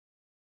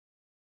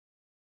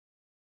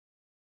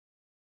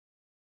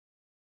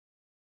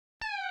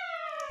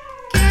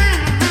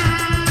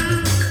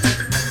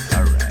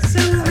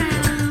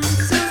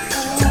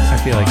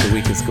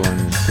is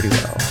going pretty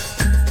well.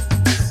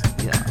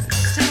 Yeah.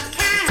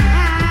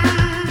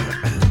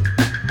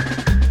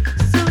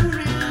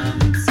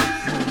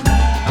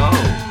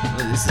 Oh,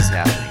 this is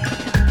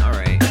happening. All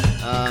right.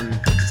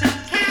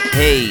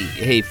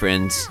 Hey,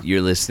 friends.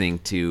 You're listening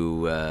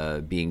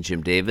to Being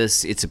Jim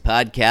Davis. It's a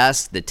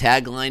podcast. The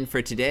tagline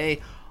for today: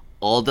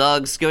 all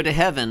dogs go to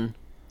heaven,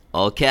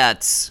 all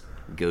cats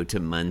go to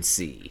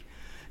Muncie.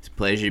 It's a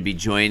pleasure to be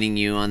joining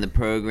you on the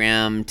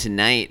program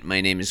tonight.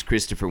 My name is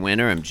Christopher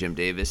Winter. I'm Jim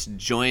Davis,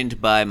 joined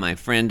by my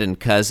friend and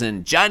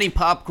cousin, Johnny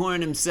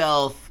Popcorn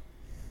himself,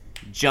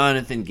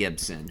 Jonathan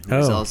Gibson, who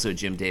is also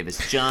Jim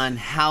Davis. John,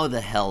 how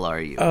the hell are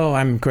you? Oh,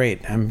 I'm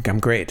great. I'm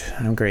great.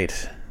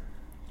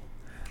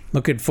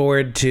 Looking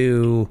forward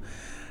to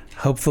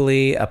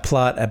hopefully a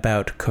plot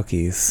about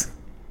cookies.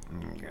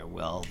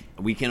 Well,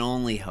 we can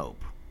only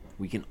hope.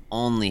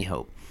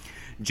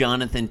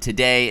 Jonathan,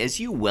 today, as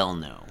you well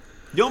know,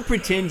 don't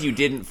pretend you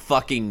didn't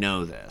fucking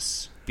know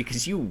this,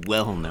 because you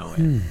well know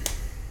it.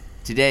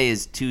 Today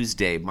is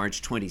Tuesday,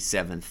 March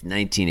 27th,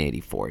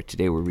 1984.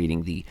 Today we're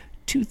reading the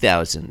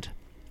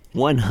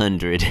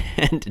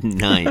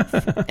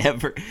 2109th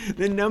ever.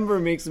 The number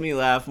makes me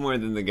laugh more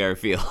than the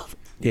Garfield.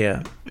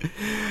 Yeah.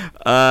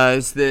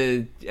 It's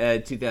the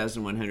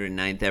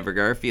 2109th ever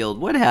Garfield.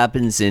 What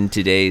happens in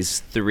today's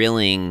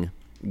thrilling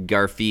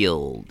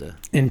Garfield?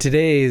 In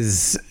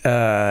today's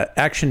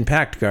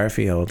action-packed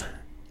Garfield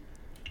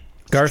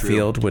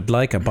would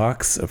like a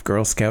box of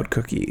Girl Scout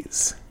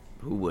cookies.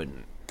 Who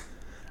wouldn't?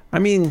 I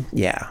mean,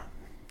 yeah,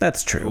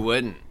 that's true. Who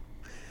wouldn't?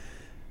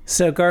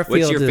 So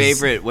Garfield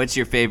What's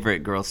your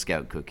favorite Girl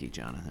Scout cookie,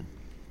 Jonathan?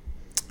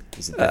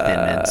 Is it the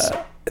Thin Mints?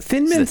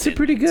 Thin Mints are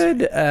pretty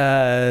good.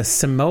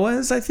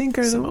 Samoas, I think,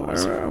 are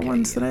Samoas the are okay,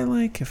 ones that I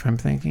like, if I'm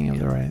thinking of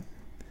the right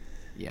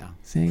Yeah.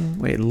 thing.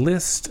 Wait,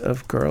 list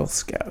of Girl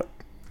Scout.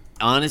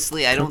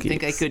 Honestly, I don't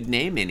think I cookies. could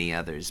name any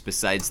others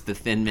besides the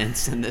Thin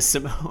Mints and the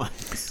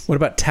Samoas. What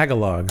about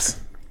Tagalogs?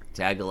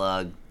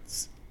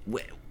 Tagalogs.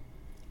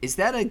 Is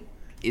that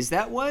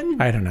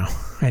one? I don't know.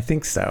 I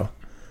think so.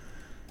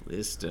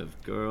 List of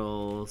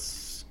Girl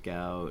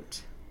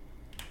Scout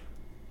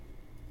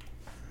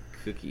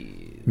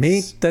cookies.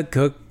 Meet the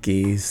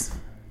cookies.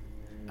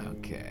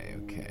 Okay.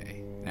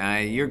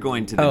 You're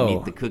going to the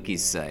Meet the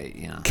Cookies site,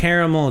 yeah.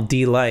 Caramel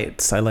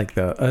Delights. I like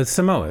the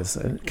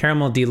Samoas.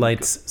 Caramel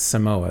Delights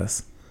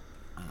Samoas.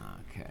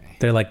 Okay.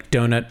 They're like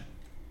donut.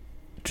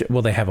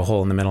 Well, they have a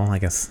hole in the middle. I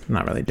guess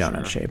not really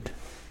donut shaped.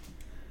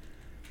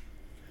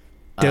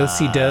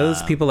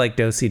 Do-si-dos. People like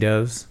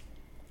do-si-dos.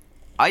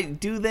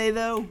 Do they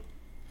though?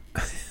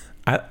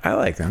 I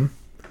like them.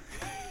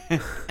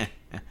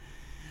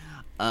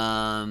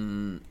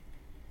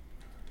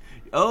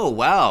 Oh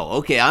wow.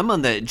 Okay,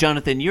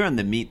 Jonathan. You're on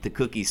the Meet the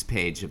Cookies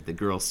page of the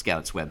Girl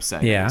Scouts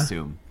website. Yeah. I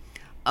assume.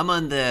 I'm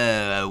on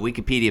the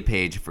Wikipedia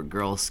page for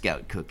Girl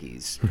Scout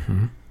cookies.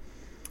 Mm-hmm.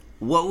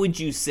 What would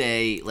you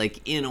say, like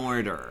in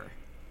order?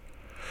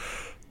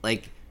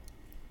 Like,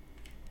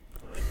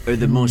 are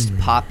the most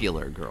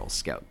popular Girl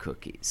Scout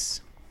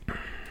cookies?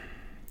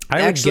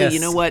 Actually, you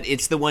know what?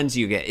 It's the ones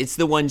you get. It's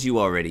the ones you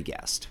already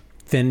guessed.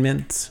 Thin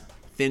Mints.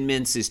 Thin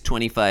Mints is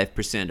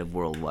 25% of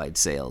worldwide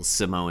sales.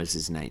 Samoa's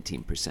is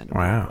 19% of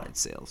worldwide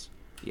sales.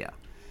 Yeah.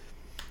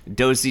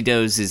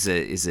 Do-si-dos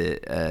is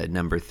a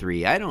number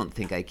 3. I don't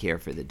think I care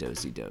for the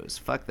do-si-dos.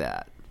 Fuck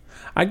that.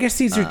 I guess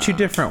these are two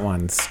different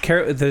ones.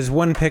 There's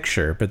one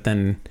picture, but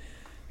then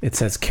it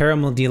says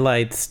Caramel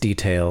Delights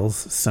details,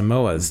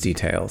 Samoa's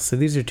details. So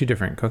these are two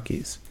different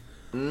cookies.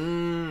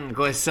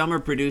 Some are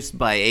produced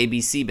by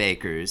ABC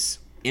Bakers,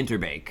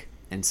 Interbake,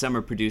 and some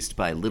are produced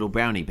by Little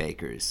Brownie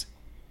Bakers,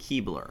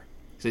 Keebler.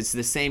 So it's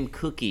the same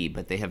cookie,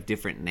 but they have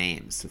different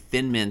names. So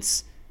Thin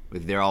Mints,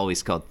 they're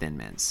always called Thin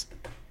Mints.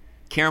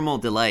 Caramel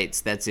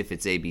Delights, that's if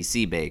it's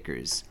ABC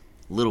Bakers.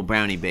 Little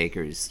Brownie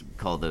Bakers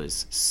call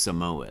those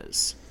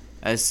Samoas.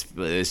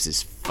 This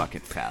is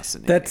fucking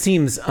fascinating. That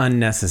seems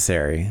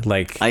unnecessary.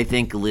 Like, I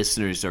think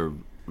listeners are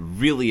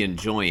really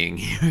enjoying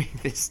hearing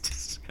this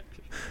discussion.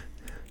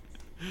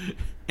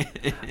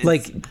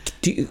 like,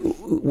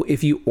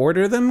 if you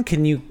order them,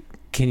 can you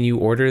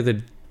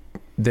order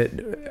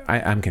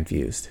I'm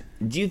confused.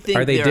 Do you think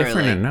are they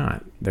different or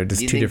not? They're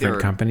just two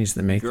different companies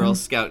that make Girl them?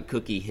 Scout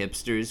cookie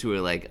hipsters who are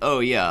like, oh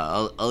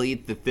yeah, I'll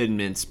eat the Thin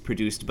Mints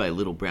produced by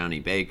Little Brownie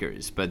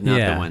Bakers, but not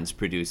the ones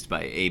produced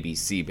by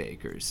ABC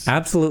Bakers.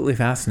 Absolutely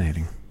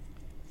fascinating.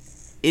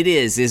 It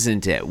is,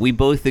 isn't it? We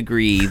both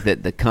agree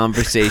that the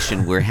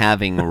conversation we're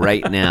having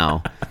right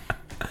now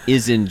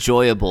is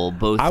enjoyable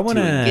both to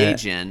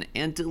engage in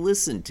and to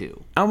listen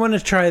to. I want to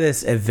try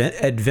this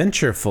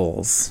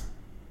Adventurefuls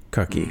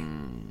cookie.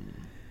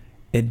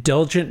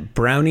 Indulgent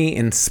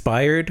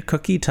brownie-inspired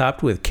cookie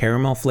topped with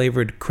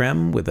caramel-flavored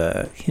creme with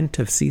a hint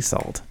of sea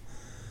salt.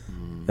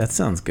 That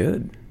sounds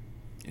good.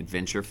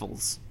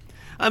 Adventurefuls.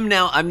 I'm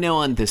now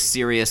on the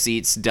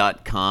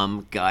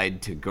SeriousEats.com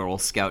guide to Girl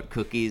Scout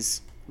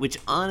cookies, which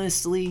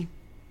honestly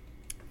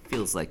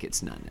feels like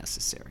it's not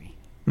necessary.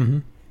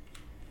 Mm-hmm.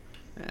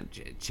 I'm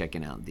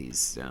checking out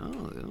these.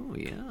 Oh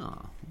yeah,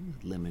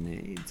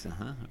 lemonades.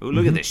 Oh,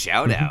 look at the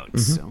shout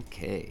outs.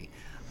 Okay.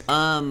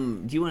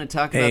 Do you want to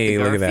talk about Hey,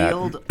 the look at that.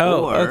 Garfield?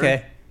 Oh,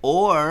 okay.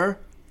 Or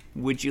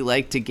would you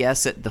like to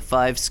guess at the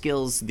 5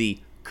 skills the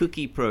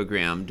cookie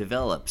program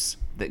develops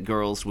that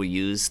girls will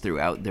use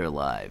throughout their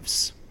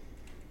lives?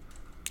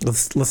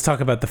 Let's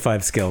talk about the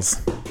 5 skills.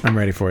 I'm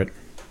ready for it.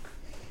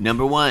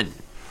 Number 1,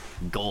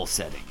 goal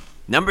setting.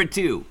 Number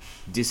 2,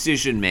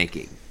 decision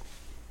making.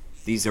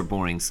 These are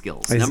boring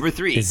skills. Number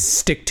 3, is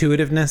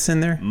stick-to-itiveness in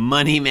there?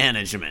 money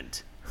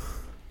management.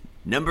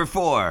 Number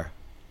 4,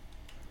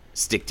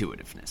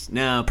 stick-to-itiveness.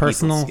 No,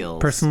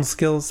 Personal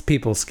skills.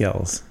 people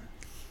skills.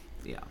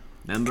 Yeah.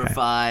 Number Okay.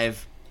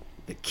 5,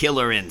 the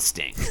killer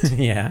instinct.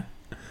 Yeah.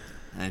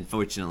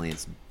 Unfortunately,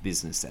 it's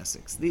business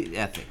ethics. The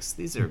ethics.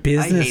 These are I hate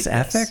Business this.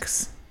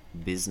 ethics?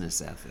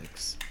 Business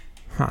ethics.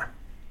 Huh.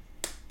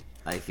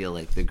 I feel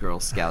like the Girl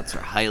Scouts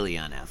are highly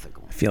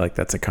unethical. I feel like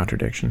that's a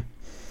contradiction.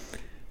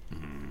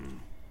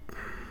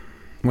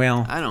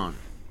 Well, I don't.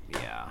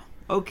 Yeah.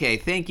 Okay.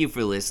 Thank you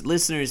for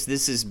listeners.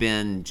 This has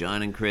been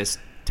John and Chris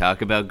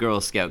talk about Girl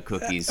Scout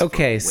cookies. for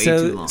okay, way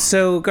too long.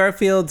 so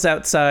Garfield's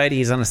outside.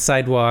 He's on a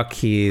sidewalk.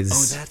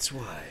 He's That's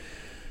why.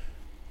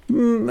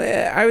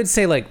 I would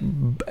say like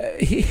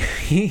he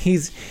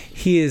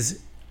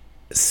is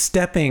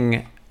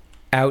stepping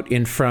out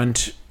in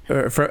front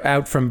or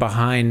out from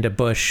behind a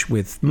bush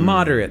with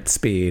moderate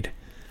speed,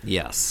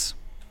 Yes.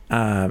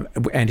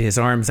 and his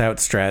arms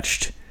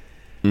outstretched,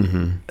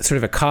 sort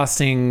of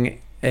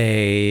accosting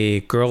a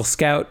Girl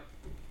Scout.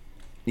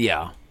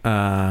 Yeah.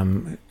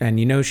 And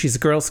you know she's a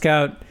Girl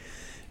Scout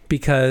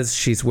because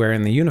she's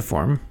wearing the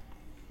uniform,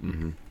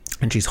 and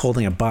she's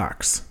holding a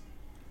box.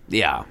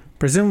 Yeah.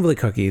 Presumably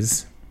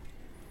cookies,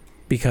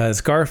 because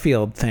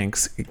Garfield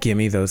thinks, "Give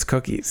me those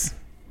cookies."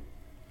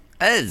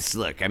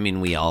 Look, I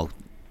mean,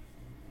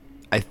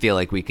 I feel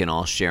like we can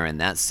all share in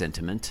that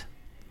sentiment.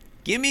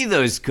 Give me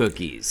those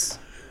cookies.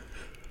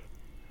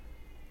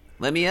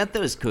 Let me at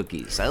those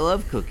cookies. I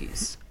love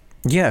cookies.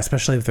 Yeah,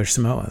 especially if they're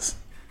Samoas.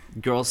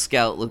 Girl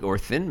Scout or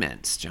Thin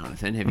Mints,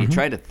 Jonathan. Have you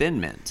tried a Thin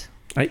Mint?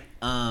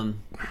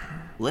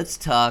 Let's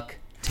talk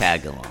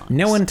tag-alongs.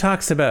 No one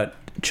talks about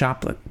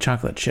chocolate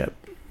chip.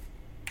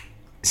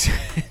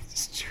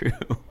 It's true.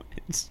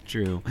 It's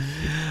true.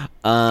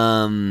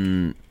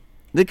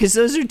 Because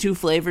those are 2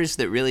 flavors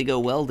that really go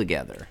well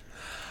together.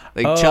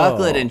 Like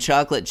chocolate and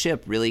chocolate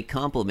chip really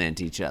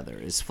complement each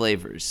other as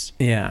flavors.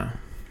 Yeah.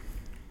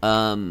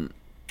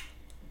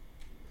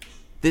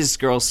 This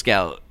Girl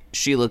Scout,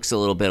 she looks a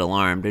little bit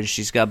alarmed, and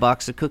she's got a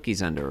box of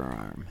cookies under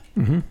her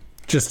arm.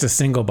 Just a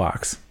single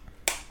box.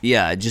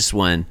 Yeah, just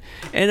one.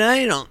 And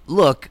I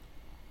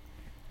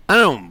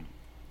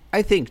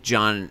think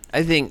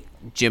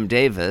Jim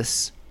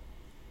Davis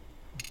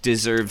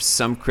deserves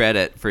some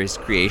credit for his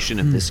creation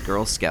of this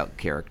Girl Scout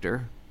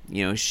character.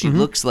 You know, she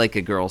looks like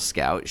a Girl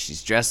Scout.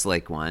 She's dressed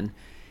like one.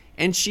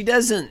 And she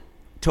doesn't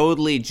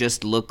totally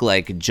just look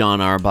like John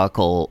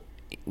Arbuckle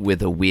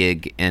with a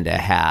wig and a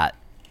hat.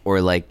 Or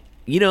like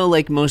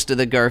most of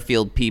the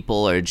Garfield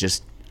people are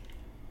just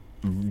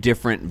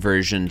different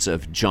versions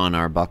of John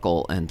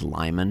Arbuckle and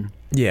Lyman.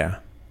 Yeah.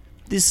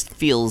 This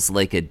feels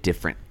like a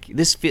different...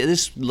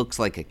 This looks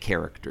like a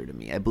character to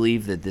me. I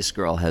believe that this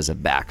girl has a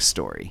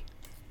backstory.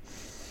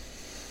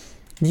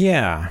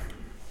 Yeah.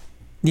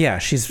 Yeah,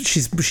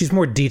 she's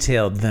more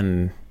detailed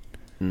than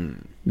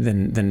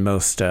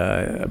most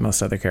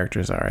other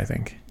characters are, I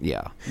think.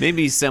 Yeah.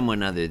 Maybe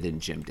someone other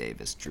than Jim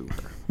Davis drew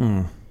her.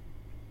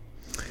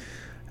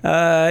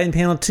 In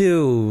panel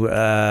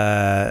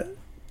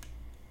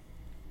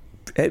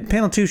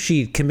 2,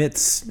 she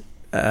commits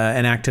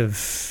an act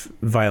of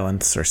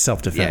violence or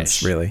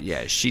self-defense, really.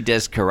 Yeah, she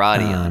does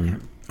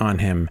karate on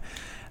him.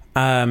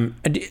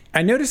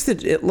 I noticed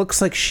that it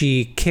looks like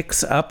she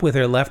kicks up with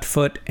her left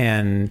foot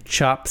and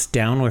chops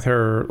down with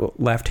her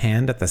left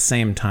hand at the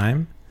same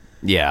time.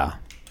 Yeah.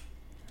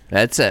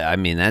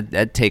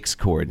 That takes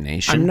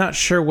coordination. I'm not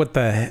sure what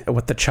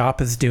the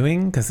chop is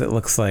doing, because it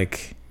looks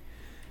like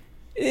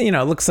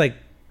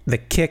the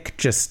kick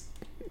just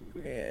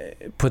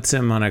puts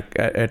him on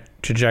a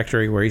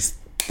trajectory where he's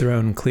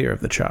thrown clear of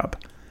the chop.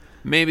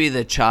 Maybe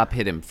the chop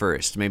hit him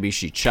first. Maybe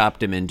she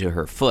chopped him into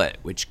her foot,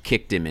 which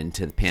kicked him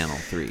into panel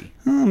 3.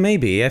 Oh,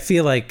 maybe. I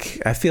feel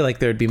like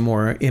there'd be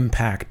more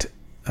impact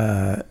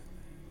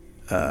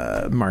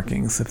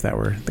markings if that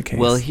were the case.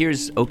 Well,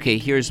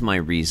 here's my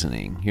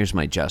reasoning. Here's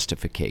my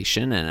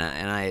justification,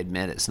 and I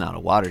admit it's not a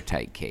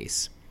watertight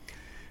case.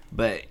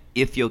 But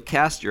if you'll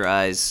cast your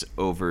eyes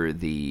over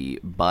the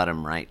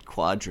bottom right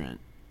quadrant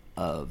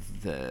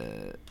of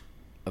the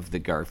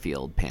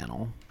Garfield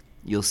panel,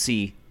 you'll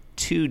see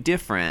 2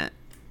 different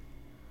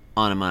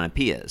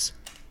onomatopoeias.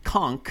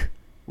 Conk,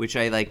 which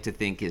I like to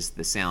think is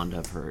the sound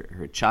of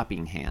her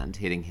chopping hand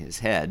hitting his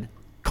head.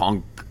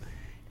 Conk.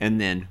 And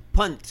then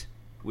punt,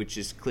 which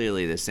is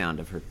clearly the sound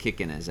of her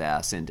kicking his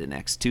ass into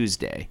next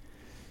Tuesday.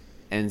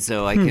 And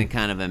so I can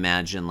kind of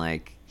imagine,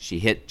 like, she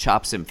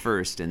chops him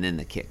first and then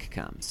the kick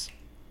comes.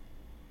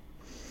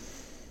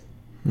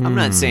 I'm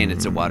not saying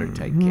it's a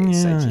watertight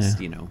case. Yeah. I just,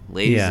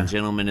 ladies and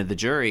gentlemen of the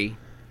jury,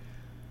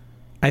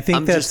 I think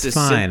I'm that's just a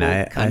fine.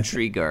 simple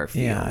country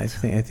Garfield. Yeah, I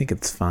think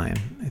it's fine.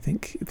 I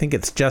think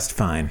it's just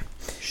fine.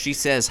 She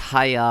says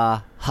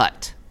hiya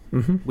hut,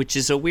 which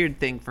is a weird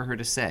thing for her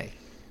to say.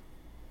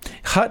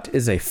 Hut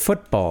is a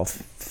football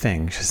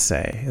thing to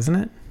say, isn't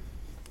it?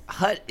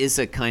 Hut is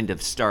a kind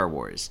of Star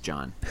Wars,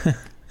 John.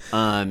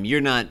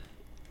 You're not,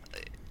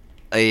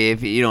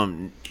 if you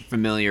don't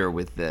familiar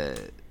with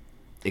the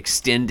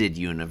extended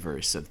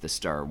universe of the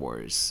Star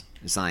Wars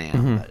as I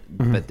am,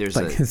 but there's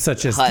Like, a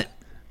such as Hut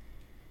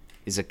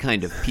is a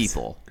kind of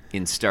people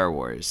in Star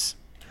Wars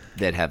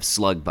that have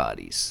slug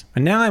bodies.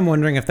 And now I'm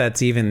wondering if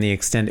that's even the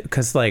extended,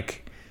 because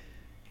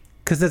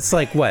it's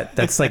like what?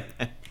 That's like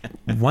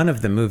one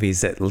of the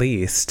movies at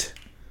least.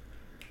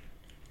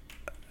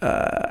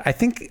 I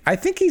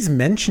think he's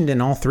mentioned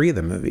in all three of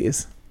the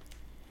movies.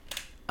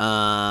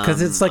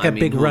 Because it's like a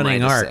big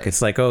running arc.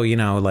 It's like, oh,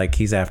 like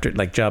he's after,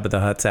 like Jabba the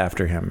Hutt's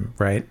after him,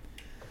 right?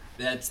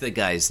 That's the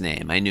guy's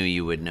name. I knew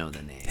you would know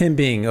the name. Him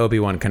being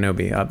Obi-Wan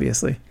Kenobi,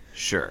 obviously.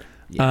 Sure.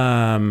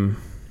 Yeah.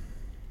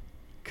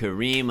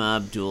 Kareem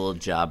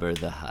Abdul-Jabbar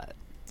the Hutt.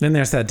 Then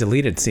there's that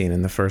deleted scene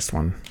in the first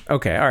one.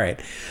 Okay, all right.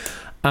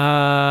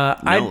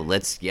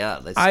 Let's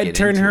I'd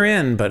turn her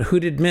in, but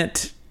who'd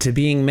admit to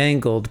being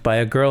mangled by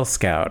a Girl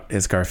Scout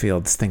is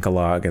Garfield's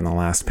think-along in the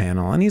last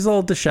panel. And he's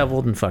all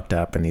disheveled and fucked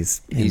up, and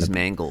he's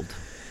mangled.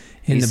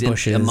 He's the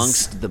bushes.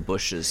 Amongst the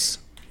bushes.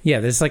 Yeah,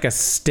 there's like a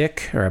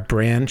stick or a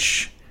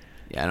branch.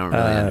 Yeah, I don't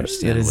really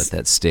understand what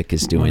that stick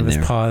is doing there. One of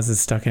his paws is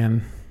stuck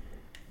in.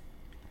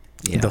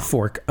 Yeah. The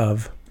fork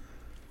of.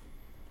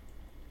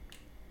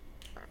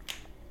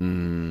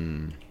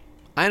 I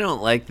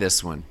don't like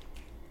this one.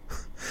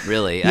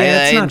 Really.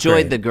 Yeah, I enjoyed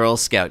great. the Girl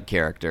Scout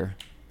character.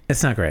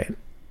 It's not great.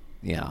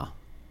 Yeah.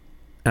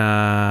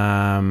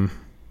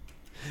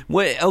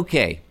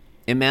 Okay.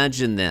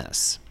 Imagine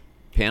this.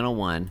 Panel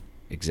 1,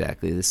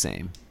 exactly the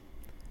same.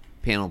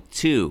 Panel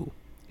 2,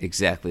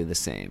 exactly the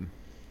same.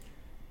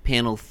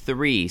 Panel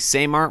 3,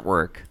 same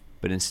artwork,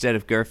 but instead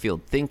of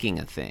Garfield thinking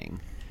a thing,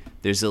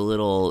 there's a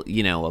little,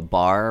 a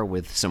bar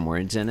with some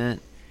words in it,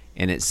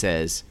 and it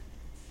says,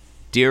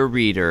 "Dear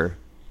reader,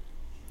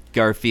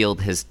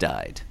 Garfield has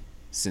died.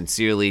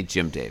 Sincerely,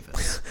 Jim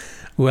Davis."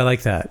 Ooh, I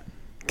like that.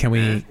 Can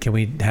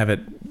we have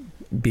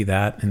it be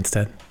that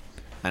instead?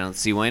 I don't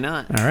see why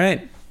not. All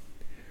right.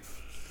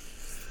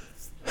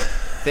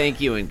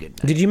 Thank you and good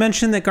night. Did you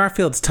mention that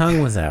Garfield's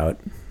tongue was out?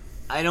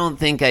 I don't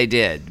think I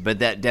did, but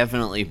that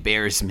definitely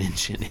bears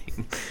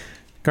mentioning.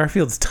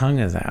 Garfield's tongue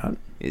is out.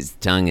 His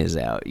tongue is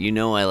out. You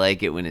know I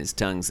like it when his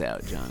tongue's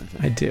out, Jonathan.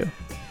 I do.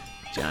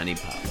 Johnny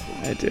Pop.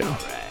 I do. All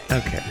right.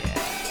 Okay. Yeah.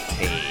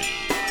 Hey.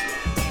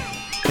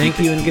 Thank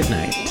you and good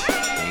night.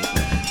 Thank you.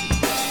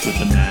 With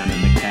the man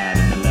and the cat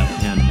in the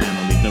left-hand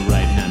panel, leave the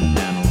right-hand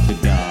panel to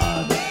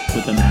God.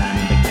 With the man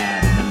and the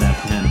cat in the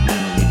left-hand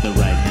panel, leave the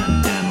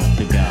right-hand panel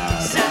to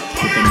God.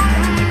 With the man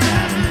and the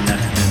cat in the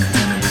left-hand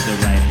panel, leave the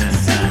right-hand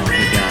panel to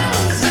God.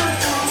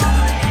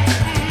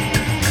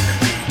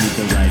 Leave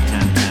the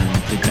right-hand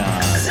panel to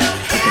God.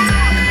 With the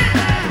man and the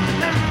cat in the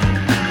left-hand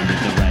panel,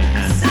 leave the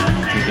right-hand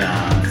panel to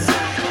God.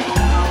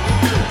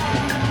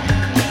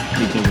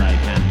 Leave the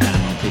right-hand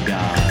panel to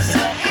God.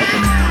 With the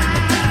man and the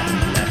cat in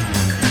the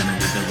left-hand panel,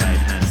 leave the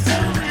right-hand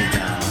panel to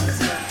God.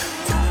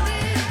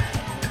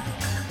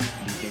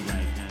 Leave the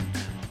right-hand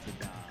panel to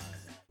God.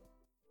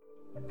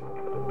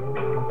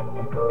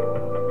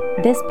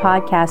 This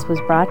podcast was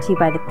brought to you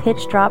by the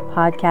Pitch Drop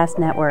Podcast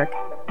Network.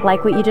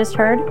 Like what you just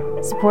heard?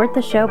 Support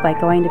the show by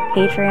going to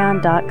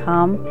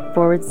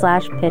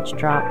patreon.com/Pitch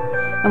Drop.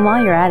 And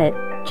while you're at it,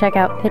 check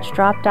out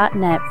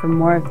pitchdrop.net for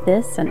more of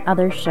this and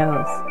other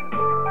shows.